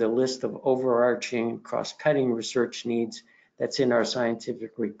mentioned the list of overarching cross-cutting research needs that's in our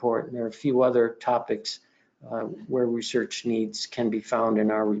scientific report, and there are a few other topics where research needs can be found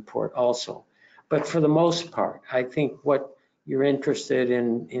in our report also. But for the most part, I think what you're interested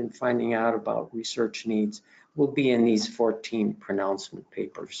in finding out about research needs will be in these 14 pronouncement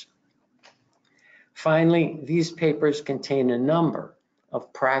papers. Finally, these papers contain a number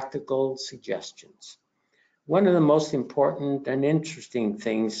of practical suggestions. One of the most important and interesting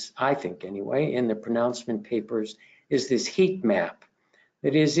things, I think anyway, in the pronouncement papers is this heat map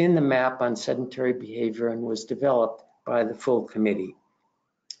that is in the map on sedentary behavior and was developed by the full committee.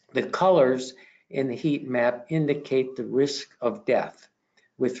 The colors in the heat map indicate the risk of death,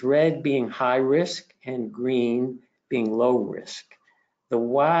 with red being high risk and green being low risk. The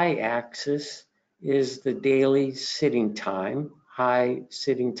y-axis is the daily sitting time, high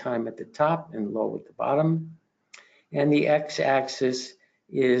sitting time at the top and low at the bottom. And the x-axis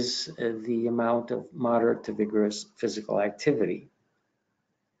is the amount of moderate to vigorous physical activity.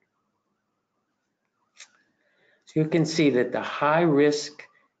 So you can see that the high risk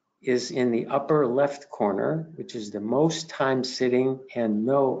is in the upper left corner, which is the most time sitting and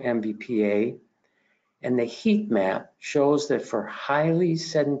no MVPA. And the heat map shows that for highly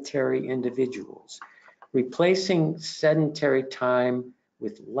sedentary individuals, replacing sedentary time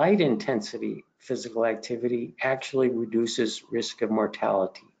with light intensity physical activity actually reduces risk of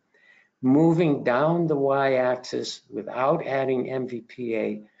mortality. Moving down the y-axis without adding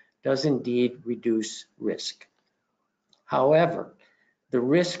MVPA does indeed reduce risk. However, the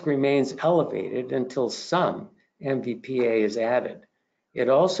risk remains elevated until some MVPA is added. It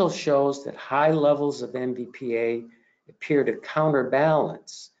also shows that high levels of MVPA appear to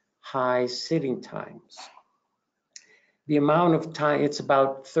counterbalance high sitting times. The amount of time, it's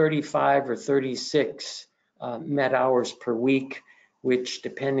about 35 or 36 met hours per week, which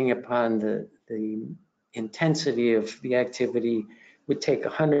depending upon the intensity of the activity would take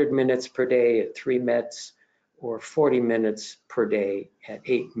 100 minutes per day at 3 mets or 40 minutes per day at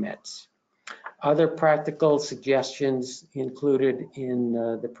 8 METs. Other practical suggestions included in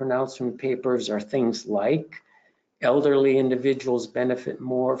the pronouncement papers are things like elderly individuals benefit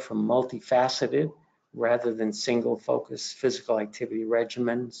more from multifaceted rather than single-focused physical activity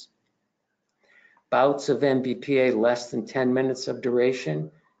regimens. Bouts of MBPA less than 10 minutes of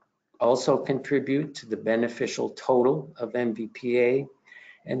duration also contribute to the beneficial total of MBPA,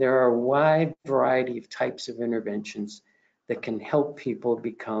 and there are a wide variety of types of interventions that can help people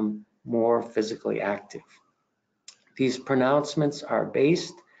become more physically active. These pronouncements are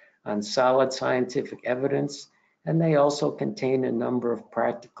based on solid scientific evidence, and they also contain a number of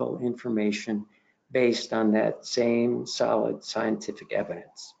practical information based on that same solid scientific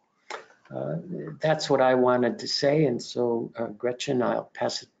evidence. That's what I wanted to say, and so Gretchen, I'll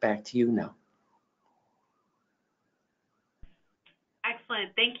pass it back to you now.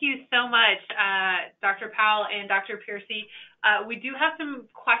 Excellent. Thank you so much, Dr. Powell and Dr. Piercy. We do have some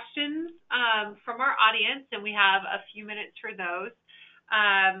questions from our audience, and we have a few minutes for those.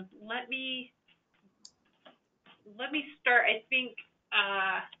 Let me start. I think,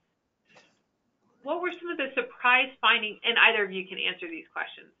 what were some of the surprise findings, and either of you can answer these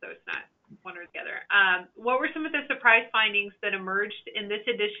questions, so it's not one or the other. What were some of the surprise findings that emerged in this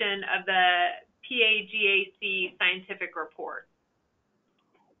edition of the PAGAC scientific report?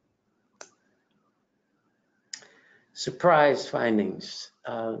 Surprise findings.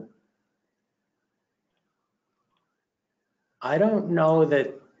 I don't know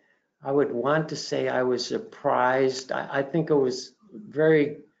that I would want to say I was surprised. I think it was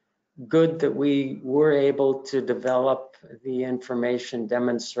very good that we were able to develop the information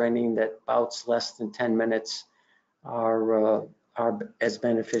demonstrating that bouts less than 10 minutes are as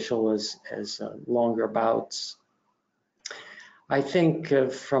beneficial as longer bouts. I think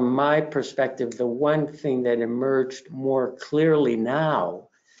from my perspective, the one thing that emerged more clearly now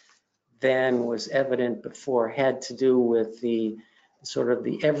than was evident before had to do with the sort of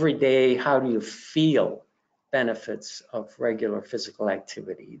the everyday, how do you feel benefits of regular physical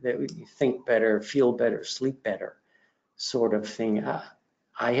activity, that you think better, feel better, sleep better sort of thing.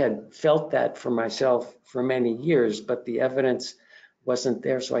 I had felt that for myself for many years, but the evidence wasn't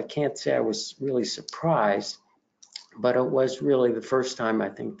there, so I can't say I was really surprised, but it was really the first time I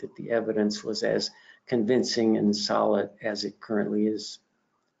think that the evidence was as convincing and solid as it currently is.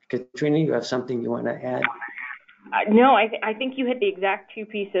 Katrina, you have something you want to add? No, I think you hit the exact two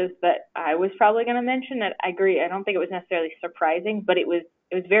pieces that I was probably going to mention. That I agree. I don't think it was necessarily surprising, but it was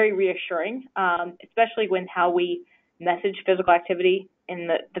very reassuring, especially when how we message physical activity in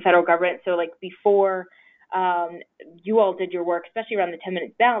the federal government. So like before you all did your work, especially around the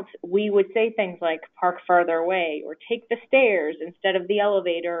 10-minute bounce, we would say things like park farther away or take the stairs instead of the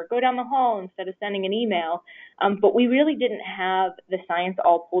elevator or go down the hall instead of sending an email. But we really didn't have the science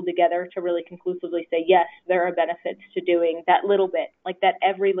all pulled together to really conclusively say, yes, there are benefits to doing that little bit, like that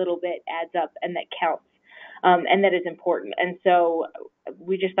every little bit adds up and that counts. And that is important. And so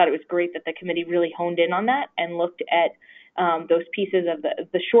we just thought it was great that the committee really honed in on that and looked at those pieces of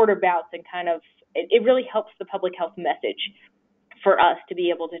the shorter bouts and kind of, it really helps the public health message for us to be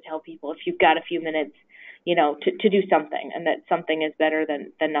able to tell people if you've got a few minutes, you know, to do something, and that something is better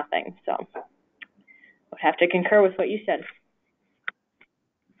than nothing. So I would have to concur with what you said.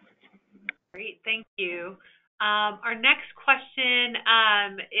 Great, thank you. Our next question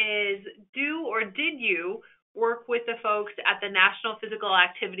is, do or did you work with the folks at the National Physical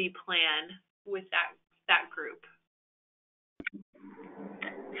Activity Plan with that group?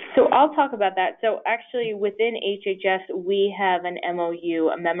 So I'll talk about that. So actually within HHS, we have an MOU,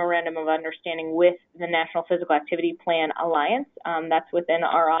 a Memorandum of Understanding with the National Physical Activity Plan Alliance. That's within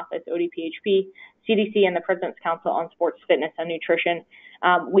our office, ODPHP, CDC, and the President's Council on Sports, Fitness, and Nutrition.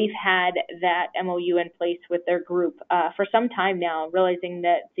 We've had that MOU in place with their group for some time now, realizing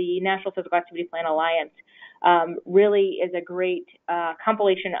that the National Physical Activity Plan Alliance really is a great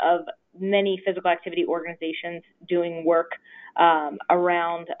compilation of many physical activity organizations doing work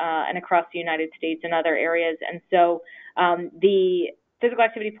around and across the United States and other areas. And so the Physical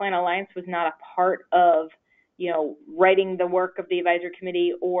Activity Plan Alliance was not a part of, you know, writing the work of the advisory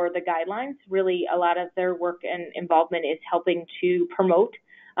committee or the guidelines. Really, a lot of their work and involvement is helping to promote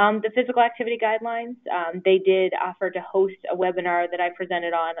the physical activity guidelines. They did offer to host a webinar that I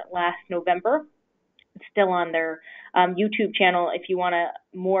presented on last November. It's still on their YouTube channel if you want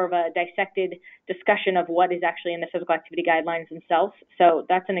more of a dissected discussion of what is actually in the physical activity guidelines themselves. So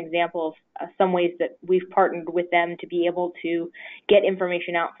that's an example of some ways that we've partnered with them to be able to get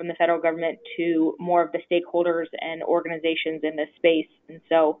information out from the federal government to more of the stakeholders and organizations in this space. And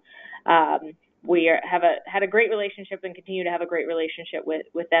so we had a great relationship and continue to have a great relationship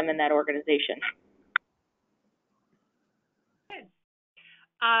with them in that organization. Good.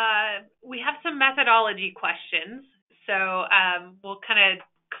 We have some methodology questions, so we'll kind of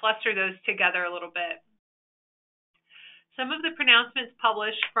cluster those together a little bit. Some of the pronouncements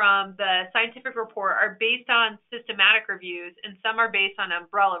published from the scientific report are based on systematic reviews, and some are based on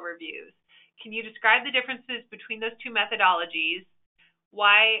umbrella reviews. Can you describe the differences between those two methodologies?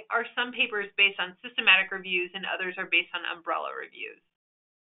 Why are some papers based on systematic reviews and others are based on umbrella reviews?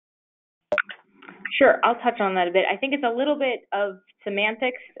 Sure, I'll touch on that a bit. I think it's a little bit of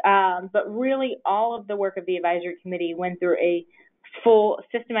semantics, but really all of the work of the advisory committee went through a full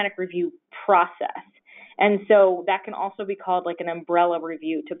systematic review process. And so that can also be called like an umbrella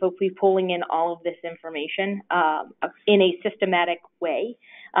review, to be pulling in all of this information in a systematic way.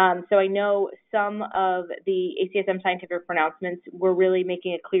 So I know some of the ACSM scientific pronouncements were really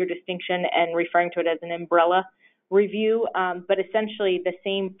making a clear distinction and referring to it as an umbrella review, but essentially the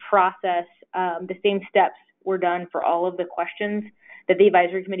same process, the same steps were done for all of the questions that the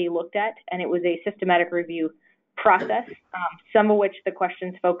advisory committee looked at, and it was a systematic review process, some of which the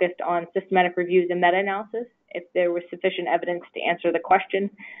questions focused on systematic reviews and meta-analysis, if there was sufficient evidence to answer the question,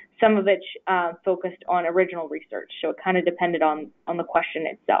 some of which focused on original research, so it kind of depended on the question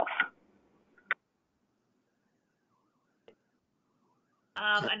itself.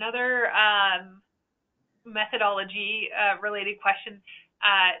 Another methodology related question,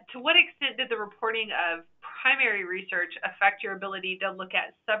 to what extent did the reporting of primary research affect your ability to look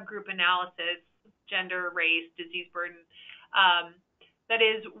at subgroup analysis, gender, race, disease burden? That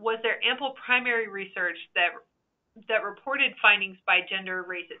is, was there ample primary research that reported findings by gender,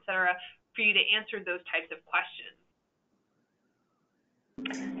 race, et cetera, for you to answer those types of questions?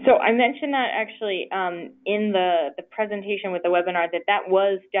 So I mentioned that actually in the presentation with the webinar, that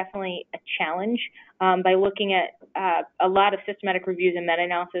was definitely a challenge. By looking at a lot of systematic reviews and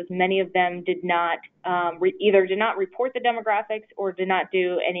meta-analysis, many of them did not either did not report the demographics or did not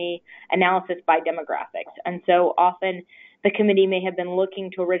do any analysis by demographics. And so often the committee may have been looking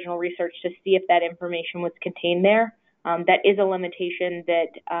to original research to see if that information was contained there. That is a limitation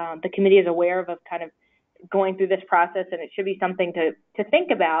that the committee is aware of kind of going through this process, and it should be something to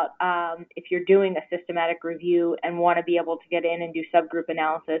think about if you're doing a systematic review and want to be able to get in and do subgroup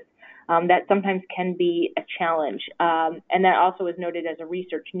analysis. That sometimes can be a challenge, and that also is noted as a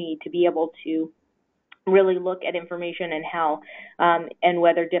research need to be able to really look at information and how and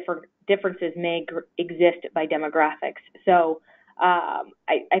whether differences may exist by demographics. So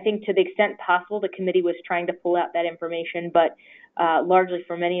I think to the extent possible, the committee was trying to pull out that information, but largely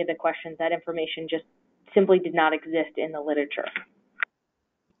for many of the questions, that information just simply did not exist in the literature.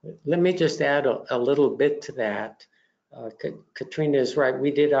 Let me just add a little bit to that. Katrina is right.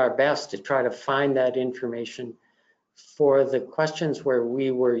 We did our best to try to find that information for the questions where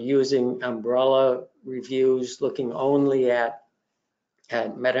we were using umbrella reviews, looking only at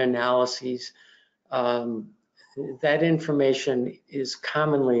meta-analyses. That information is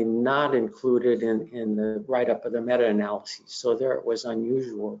commonly not included in the write-up of the meta-analyses, so there it was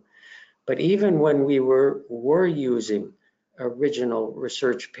unusual. But even when we were using original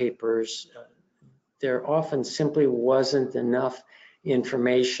research papers, there often simply wasn't enough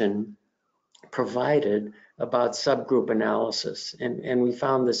information provided about subgroup analysis. And we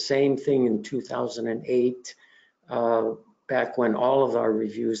found the same thing in 2008, back when all of our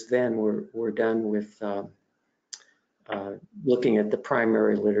reviews then were done with looking at the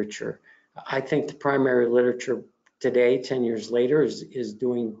primary literature. I think the primary literature today, 10 years later, is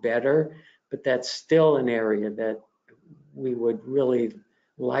doing better, but that's still an area that we would really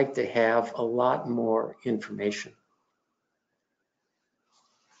like to have a lot more information.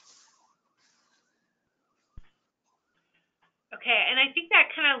 Okay, and I think that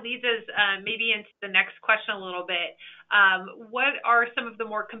kind of leads us maybe into the next question a little bit. What are some of the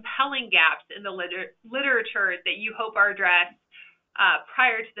more compelling gaps in the literature that you hope are addressed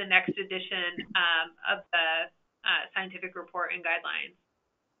prior to the next edition of the scientific report and guidelines?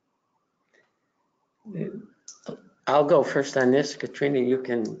 I'll go first on this. Katrina, you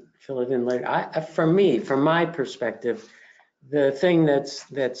can fill it in later. From my perspective, the thing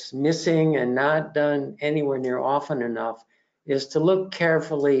that's missing and not done anywhere near often enough is to look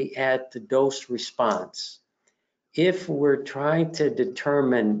carefully at the dose response. If we're trying to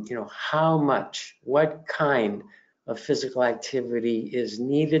determine, how much, what kind of physical activity is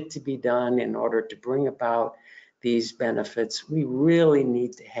needed to be done in order to bring about these benefits, we really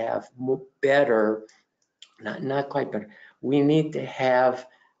need to have better, not quite better, we need to have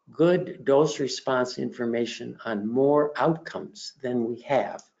good dose response information on more outcomes than we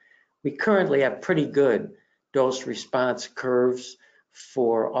have. We currently have pretty good dose response curves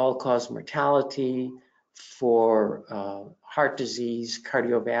for all-cause mortality, for heart disease,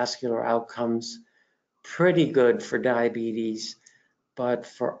 cardiovascular outcomes, pretty good for diabetes, but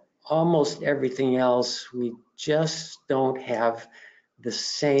for almost everything else, we just don't have the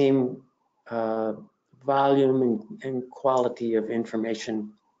same volume and quality of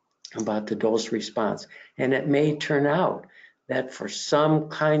information about the dose response. And it may turn out that for some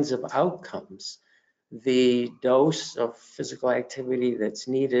kinds of outcomes, the dose of physical activity that's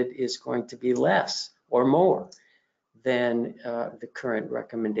needed is going to be less or more than the current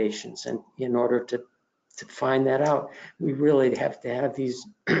recommendations. And in order to find that out, we really have to have these,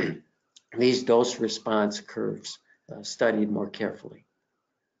 these dose response curves studied more carefully.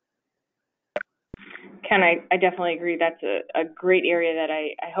 Ken, I definitely agree. That's a great area that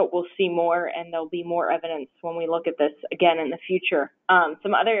I hope we'll see more, and there'll be more evidence when we look at this again in the future.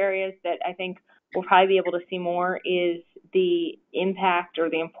 Some other areas that I think we'll probably be able to see more is the impact or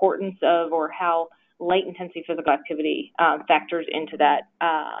the importance of, or how light intensity physical activity factors into that.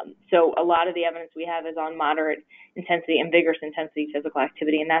 So a lot of the evidence we have is on moderate intensity and vigorous intensity physical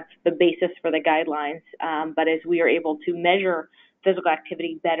activity, and that's the basis for the guidelines. But as we are able to measure physical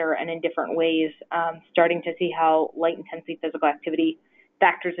activity better and in different ways, starting to see how light intensity physical activity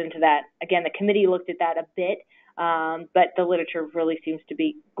factors into that. Again, the committee looked at that a bit, but the literature really seems to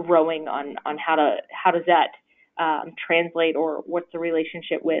be growing on how does that translate, or what's the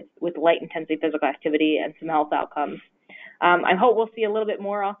relationship with light intensity physical activity and some health outcomes. I hope we'll see a little bit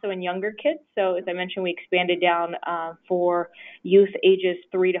more also in younger kids. So as I mentioned, we expanded down for youth ages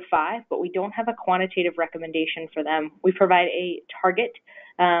 3 to 5, but we don't have a quantitative recommendation for them. We provide a target,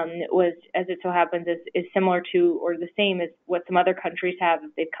 was, as it so happens, is similar to or the same as what some other countries have.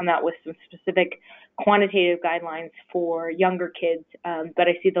 They've come out with some specific quantitative guidelines for younger kids, but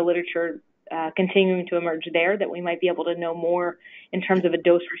I see the literature continuing to emerge there that we might be able to know more in terms of a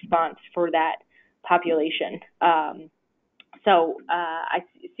dose response for that population. So I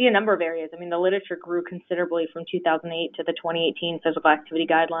see a number of areas. I mean, the literature grew considerably from 2008 to the 2018 physical activity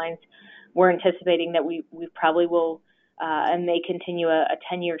guidelines. We're anticipating that we probably will and may continue a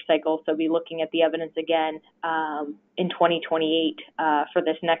 10-year cycle, so be looking at the evidence again in 2028 for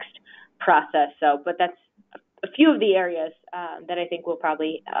this next process. So, but that's a few of the areas that I think we'll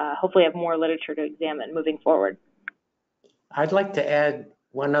probably hopefully have more literature to examine moving forward. I'd like to add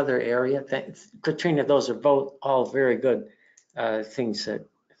one other area. Katrina, those are all very good things that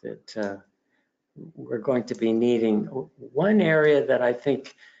we're going to be needing. One area that I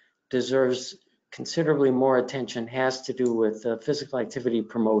think deserves considerably more attention has to do with physical activity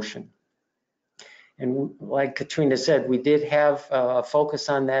promotion. And like Katrina said, we did have a focus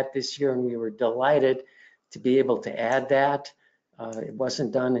on that this year, and we were delighted to be able to add that. It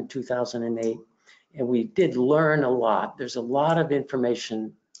wasn't done in 2008. And we did learn a lot. There's a lot of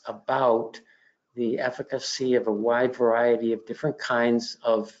information about the efficacy of a wide variety of different kinds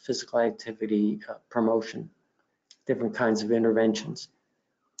of physical activity promotion, different kinds of interventions.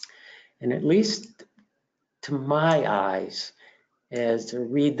 And at least to my eyes, as to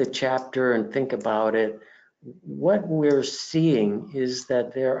read the chapter and think about it, what we're seeing is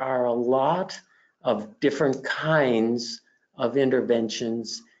that there are a lot of different kinds of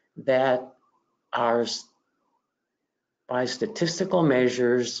interventions that are, by statistical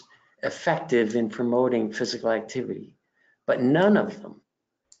measures, effective in promoting physical activity, but none of them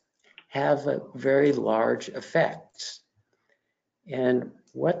have a very large effects. And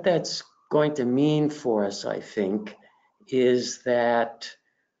what that's going to mean for us, I think, is that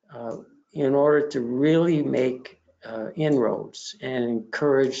in order to really make inroads and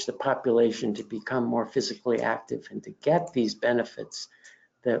encourage the population to become more physically active and to get these benefits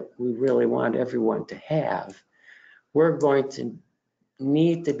that we really want everyone to have, we're going to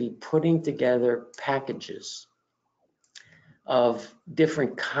need to be putting together packages of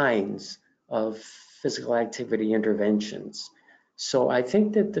different kinds of physical activity interventions. So I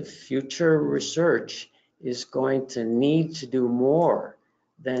think that the future research is going to need to do more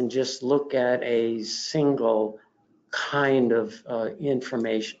than just look at a single kind of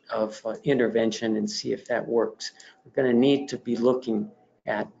intervention and see if that works. We're going to need to be looking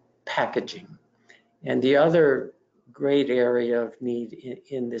at packaging. And the other great area of need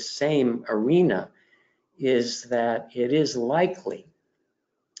in this same arena is that it is likely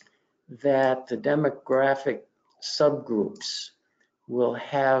that the demographic subgroups will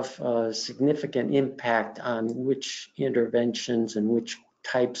have a significant impact on which interventions and which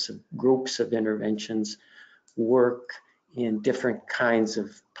types of groups of interventions work in different kinds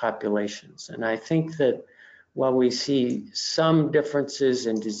of populations. And I think that while we see some differences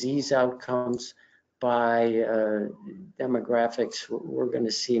in disease outcomes by demographics, we're going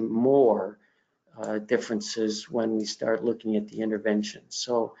to see more differences when we start looking at the intervention.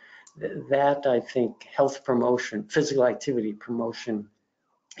 So that, I think, health promotion, physical activity promotion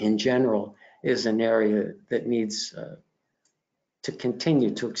in general is an area that needs to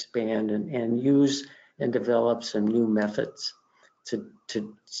continue to expand and use and develop some new methods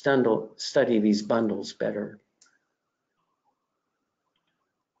to study these bundles better.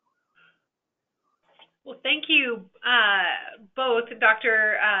 Well, thank you both,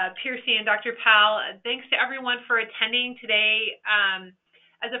 Dr. Piercy and Dr. Powell. Thanks to everyone for attending today.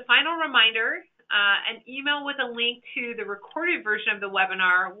 As a final reminder, an email with a link to the recorded version of the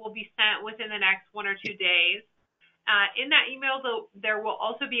webinar will be sent within the next 1 or 2 days. In that email, there will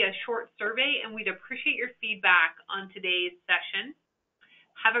also be a short survey, and we'd appreciate your feedback on today's session.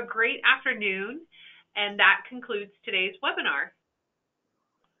 Have a great afternoon, and that concludes today's webinar.